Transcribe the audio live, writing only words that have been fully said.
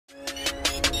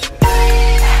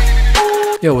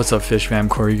Yo, what's up Fish Fam,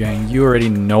 Corey Gang? You already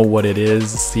know what it is,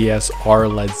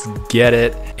 CSR, let's get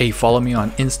it. Hey, follow me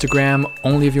on Instagram,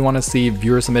 only if you want to see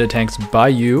viewer submitted tanks by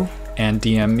you, and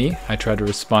DM me. I try to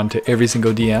respond to every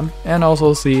single DM, and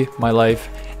also see my life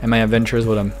and my adventures,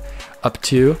 what I'm up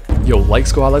to. Yo, like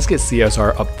squad, let's get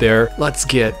CSR up there. Let's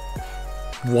get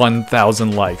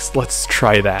 1,000 likes. Let's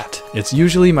try that. It's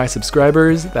usually my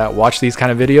subscribers that watch these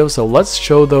kind of videos, so let's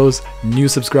show those new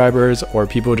subscribers or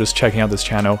people just checking out this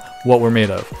channel what we're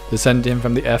made of. This sent in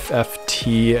from the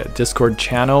FFT Discord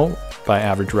channel by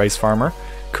Average Rice Farmer.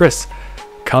 Chris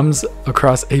comes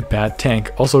across a bad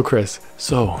tank. Also Chris,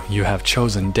 so you have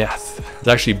chosen death. It's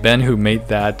actually Ben who made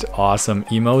that awesome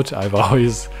emote. I've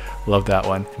always loved that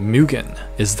one. Mugen,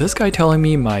 is this guy telling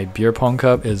me my beer pong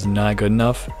cup is not good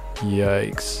enough?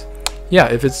 Yikes. Yeah,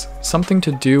 if it's something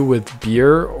to do with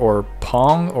beer or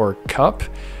pong or cup,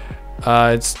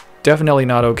 it's definitely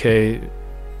not okay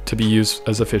to be used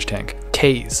as a fish tank.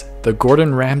 Taze, the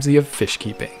Gordon Ramsay of fish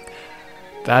keeping.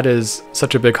 That is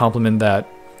such a big compliment that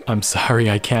I'm sorry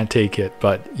I can't take it,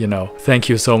 but you know, thank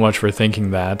you so much for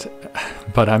thinking that,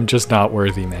 but I'm just not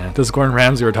worthy, man. This Gordon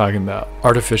Ramsay we're talking about.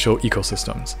 Artificial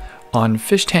ecosystems. On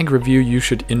Fish Tank Review, you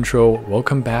should intro,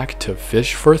 welcome back to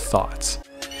Fish for Thoughts.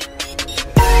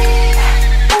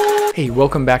 Hey,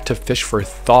 welcome back to Fish for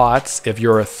Thoughts. If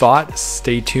you're a thought,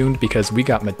 stay tuned because we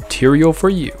got material for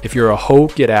you. If you're a hoe,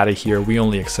 get out of here. We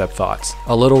only accept thoughts.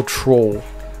 A little troll.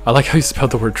 I like how you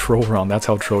spelled the word troll wrong. That's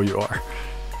how troll you are.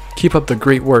 Keep up the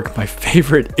great work, my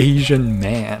favorite Asian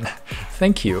man.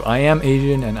 Thank you. I am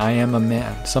Asian and I am a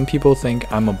man. Some people think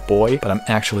I'm a boy, but I'm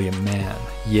actually a man.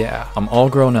 Yeah, I'm all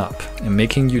grown up and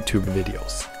making YouTube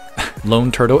videos.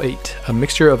 Lone Turtle 8, a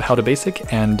mixture of How to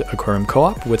Basic and Aquarium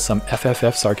Co-op with some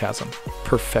FFF sarcasm.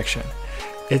 Perfection.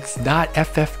 It's not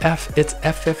FFF, it's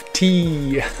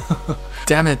FFT.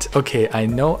 Damn it. Okay, I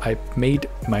know I made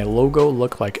my logo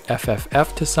look like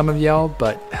FFF to some of y'all,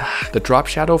 but the drop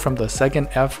shadow from the second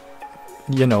F,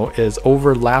 you know, is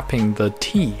overlapping the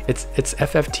T. It's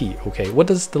FFT, okay? What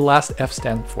does the last F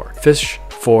stand for? Fish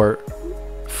for...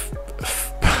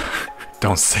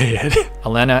 Don't say it.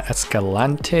 Elena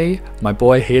Escalante, my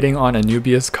boy hating on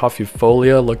Anubias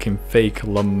coffeefolia looking fake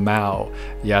Lamau.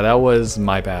 Yeah, that was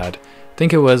my bad. I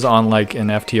think it was on like an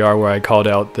FTR where I called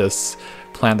out this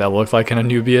plant that looked like an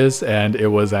Anubias and it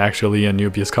was actually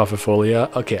Anubias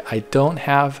coffeefolia. Okay, I don't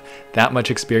have that much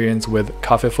experience with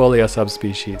coffeefolia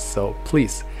subspecies, so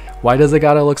please, why does it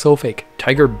gotta look so fake?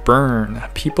 Tiger Burn.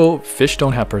 Fish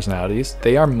don't have personalities.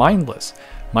 They are mindless.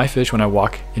 My fish when I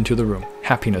walk into the room.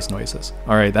 Happiness noises.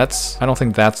 Alright, I don't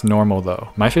think that's normal though.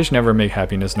 My fish never make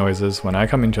happiness noises when I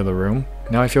come into the room.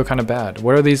 Now I feel kind of bad.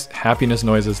 What are these happiness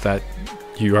noises that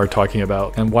you are talking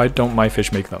about? And why don't my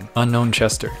fish make them? Unknown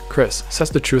Chester. Chris, says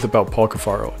the truth about Paul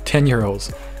Cafaro.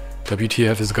 10-year-olds.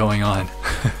 WTF is going on?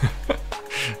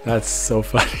 That's so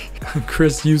funny.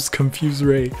 Chris used Confuse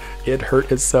Ray. It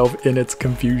hurt itself in its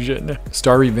confusion.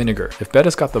 Starry Vinegar. If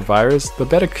Betta's got the virus, the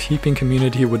Betta keeping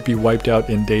community would be wiped out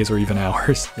in days or even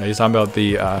hours. Yeah, he's talking about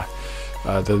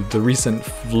the recent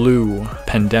flu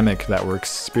pandemic that we're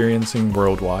experiencing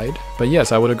worldwide. But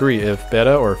yes, I would agree. If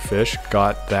Betta or Fish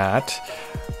got that,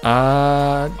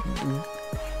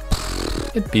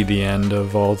 it'd be the end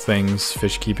of all things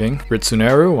fish keeping.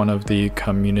 Ritsuneru, one of the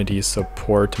community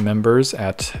support members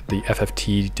at the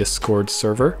FFT Discord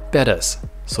server. Bettas,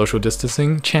 social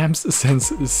distancing champs since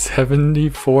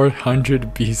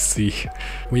 7400 BC.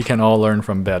 We can all learn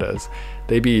from Bettas.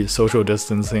 They be social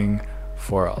distancing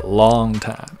for a long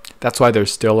time. That's why they're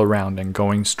still around and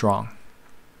going strong.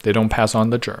 They don't pass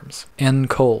on the germs. And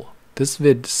Cole, this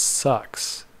vid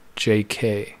sucks.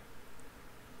 JK.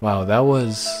 Wow, that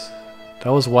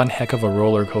was one heck of a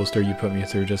roller coaster you put me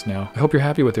through just now. I hope you're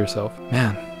happy with yourself.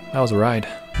 Man, that was a ride.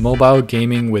 Mobile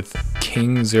gaming with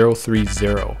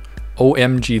King030.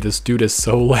 OMG, this dude is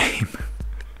so lame.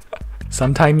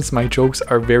 Sometimes my jokes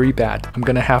are very bad. I'm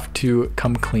gonna have to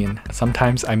come clean.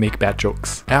 Sometimes I make bad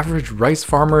jokes. Average Rice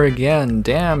Farmer again.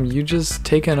 Damn, you just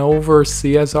taken over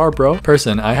CSR, bro.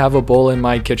 Person, I have a bowl in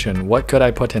my kitchen. What could I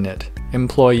put in it?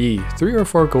 Employee, 3 or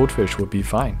 4 goldfish would be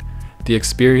fine. The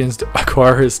experienced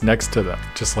aquarist next to them,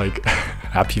 just like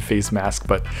happy face mask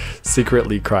but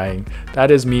secretly crying.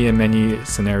 That is me in many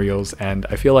scenarios, and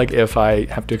I feel like if I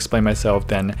have to explain myself,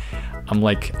 then I'm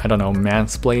like, I don't know,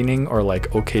 mansplaining or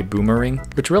like okay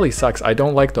boomering, which really sucks. I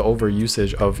don't like the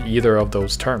overusage of either of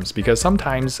those terms because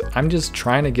sometimes I'm just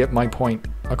trying to get my point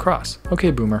across. Okay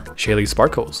boomer. Shaylee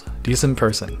Sparkles, decent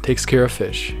person, takes care of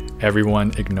fish.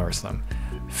 Everyone ignores them.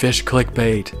 Fish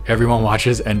clickbait. Everyone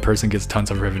watches and person gets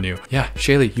tons of revenue. Yeah,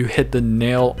 Shaylee, you hit the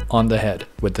nail on the head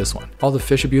with this one. All the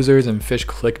fish abusers and fish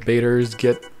clickbaiters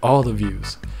get all the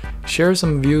views. Share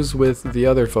some views with the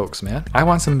other folks, man. I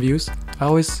want some views.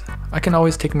 I can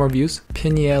always take more views.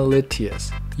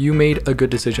 Pinelitius, you made a good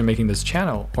decision making this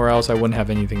channel, or else I wouldn't have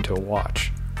anything to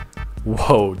watch.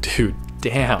 Whoa, dude,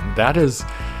 damn, that is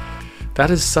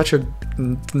such a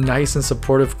nice and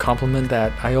supportive compliment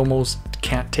that I almost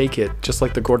can't take it. Just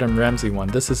like the Gordon Ramsay one.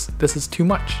 This is too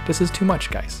much. This is too much,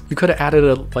 guys. You could have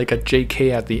added like a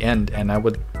JK at the end, and I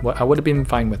would have been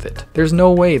fine with it. There's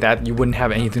no way that you wouldn't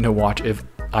have anything to watch if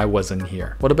I wasn't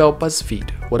here. What about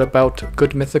BuzzFeed? What about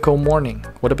Good Mythical Morning?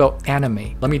 What about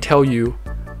anime? Let me tell you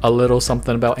a little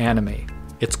something about anime.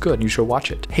 It's good. You should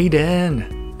watch it.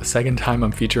 Hayden. The second time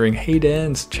I'm featuring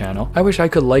Hayden's channel. I wish I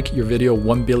could like your video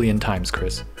 1 billion times,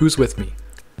 Chris. Who's with me?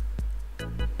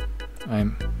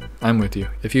 I'm with you.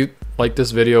 If you like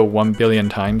this video 1 billion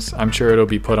times, I'm sure it'll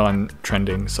be put on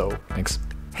trending, so thanks.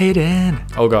 Hayden!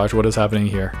 Oh gosh, what is happening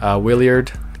here?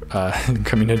 Williard,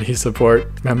 community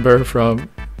support member from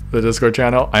the Discord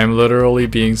channel. I'm literally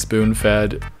being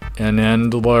spoon-fed an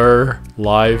Endler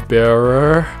live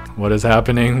bearer. What is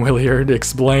happening, Williard?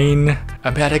 Explain.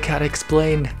 Abdulla,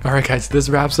 explain. Alright guys, this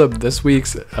wraps up this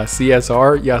week's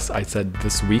CSR. Yes, I said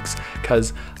this week's,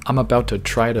 because I'm about to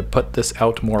try to put this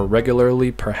out more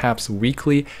regularly, perhaps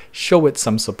weekly. Show it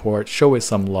some support, show it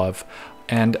some love.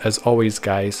 And as always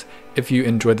guys, if you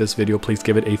enjoyed this video, please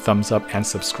give it a thumbs up and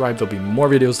subscribe. There'll be more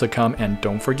videos to come, and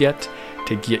don't forget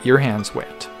to get your hands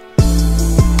wet.